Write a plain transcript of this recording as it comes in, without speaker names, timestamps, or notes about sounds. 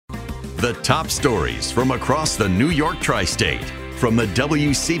The top stories from across the New York tri-state from the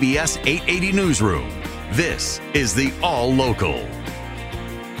WCBS 880 newsroom. This is the All Local.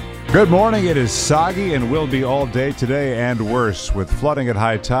 Good morning. It is soggy and will be all day today and worse, with flooding at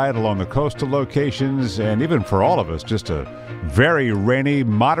high tide along the coastal locations, and even for all of us, just a very rainy,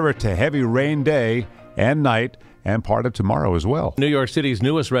 moderate to heavy rain day and night, and part of tomorrow as well. New York City's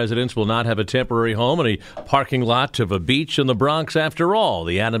newest residents will not have a temporary home in a parking lot of a beach in the Bronx after all.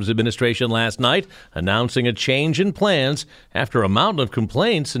 The Adams administration last night announcing a change in plans after a mountain of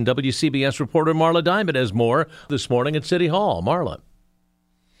complaints, and WCBS reporter Marla Diamond has more this morning at City Hall. Marla.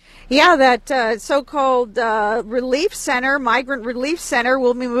 Yeah, that so-called relief center, migrant relief center,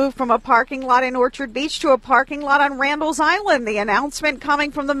 will be moved from a parking lot in Orchard Beach to a parking lot on Randall's Island. The announcement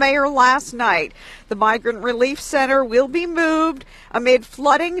coming from the mayor last night. The migrant relief center will be moved amid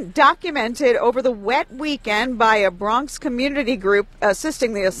flooding documented over the wet weekend by a Bronx community group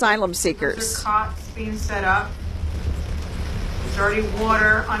assisting the asylum seekers. There's cots being set up. There's already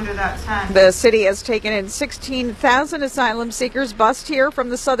water under that tent. The city has taken in 16,000 asylum seekers bussed here from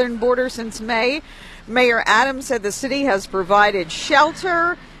the southern border since May. Mayor Adams said the city has provided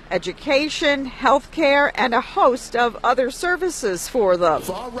shelter, education, health care, and a host of other services for them.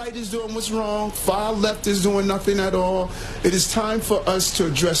 Far right is doing what's wrong. Far left is doing nothing at all. It is time for us to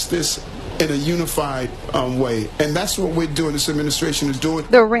address this in a unified way. And that's what we're doing, this administration is doing.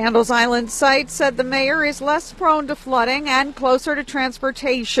 The Randall's Island site said the mayor is less prone to flooding and closer to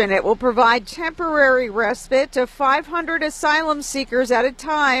transportation. It will provide temporary respite to 500 asylum seekers at a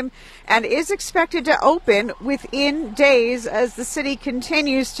time and is expected to open within days as the city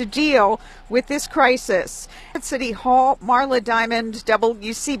continues to deal with this crisis. At City Hall, Marla Diamond,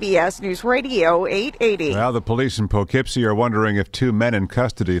 WCBS News Radio 880. Well, the police in Poughkeepsie are wondering if two men in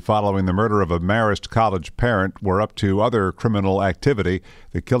custody following the murder of a Marist College parent were up to other criminal activity.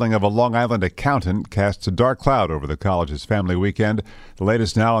 The killing of a Long Island accountant casts a dark cloud over the college's family weekend. The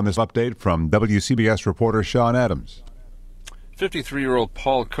latest now on this update from WCBS reporter Sean Adams. 53-year-old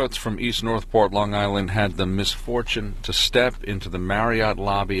Paul Kutz from East Northport, Long Island, had the misfortune to step into the Marriott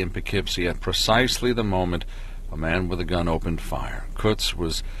lobby in Poughkeepsie at precisely the moment a man with a gun opened fire. Kutz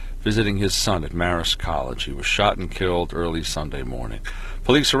was visiting his son at Marist College. He was shot and killed early Sunday morning.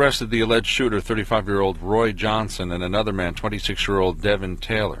 Police arrested the alleged shooter, 35-year-old Roy Johnson, and another man, 26-year-old Devin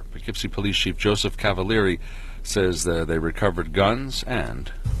Taylor. Poughkeepsie Police Chief Joseph Cavalieri says they recovered guns and...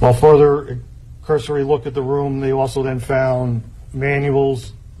 While further cursory look at the room, they also then found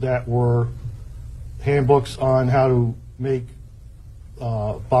manuals that were handbooks on how to make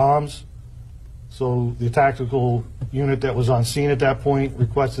bombs. So the tactical unit that was on scene at that point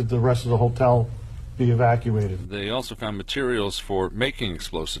requested the rest of the hotel be evacuated. They also found materials for making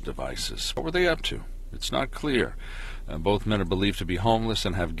explosive devices. What were they up to? It's not clear. Both men are believed to be homeless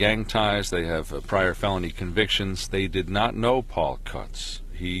and have gang ties. They have prior felony convictions. They did not know Paul Kutz.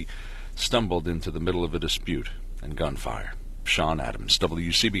 He stumbled into the middle of a dispute and gunfire. Sean Adams,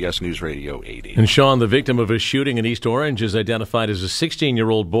 WCBS News Radio 80. And Sean, the victim of a shooting in East Orange, is identified as a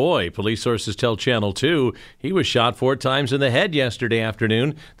 16-year-old boy. Police sources tell Channel 2 he was shot 4 times in the head yesterday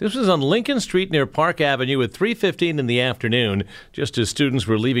afternoon. This was on Lincoln Street near Park Avenue at 3:15 in the afternoon, just as students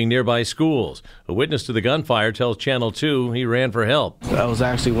were leaving nearby schools. A witness to the gunfire tells Channel 2 he ran for help. I was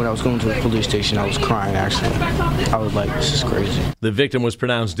actually, when I was going to the police station, I was crying, actually. I was like, this is crazy. The victim was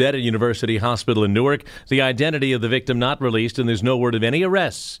pronounced dead at University Hospital in Newark. The identity of the victim not released, and there's no word of any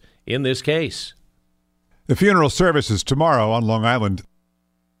arrests in this case. The funeral service is tomorrow on Long Island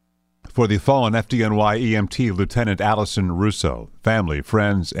for the fallen FDNY EMT Lieutenant Allison Russo. Family,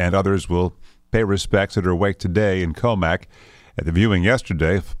 friends, and others will pay respects at her wake today in Comac. At the viewing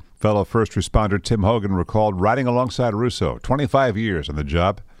yesterday, fellow first responder Tim Hogan recalled riding alongside Russo, 25 years on the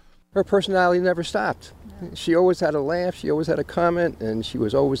job. Her personality never stopped. She always had a laugh, she always had a comment, and she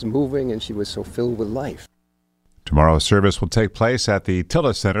was always moving, and she was so filled with life. Tomorrow's service will take place at the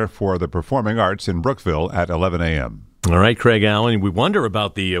Tilla Center for the Performing Arts in Brookville at 11 a.m. All right, Craig Allen, we wonder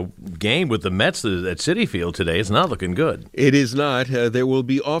about the game with the Mets at Citi Field today. It's not looking good. It is not. There will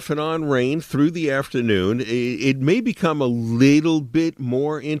be off and on rain through the afternoon. It may become a little bit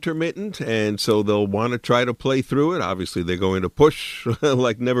more intermittent, and so they'll want to try to play through it. Obviously, they're going to push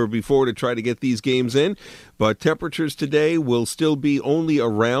like never before to try to get these games in. But temperatures today will still be only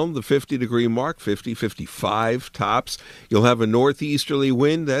around the 50-degree mark, 50, 55 tops. You'll have a northeasterly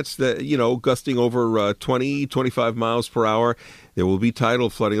wind that's gusting over 20, 25 miles per hour. There will be tidal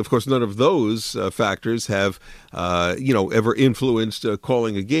flooding. Of course, none of those factors have, ever influenced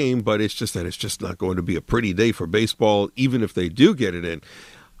calling a game, but it's just that it's just not going to be a pretty day for baseball, even if they do get it in.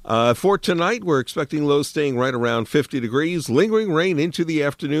 For tonight, we're expecting lows staying right around 50 degrees. Lingering rain into the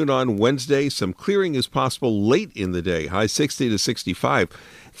afternoon on Wednesday. Some clearing is possible late in the day. High 60 to 65.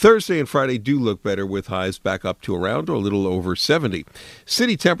 Thursday and Friday do look better with highs back up to around or a little over 70.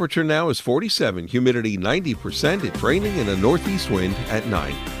 City temperature now is 47. Humidity 90%. It's raining and a northeast wind at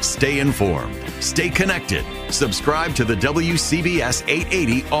 9. Stay informed. Stay connected. Subscribe to the WCBS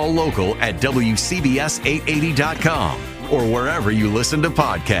 880 All Local at WCBS880.com or wherever you listen to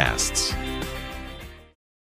podcasts.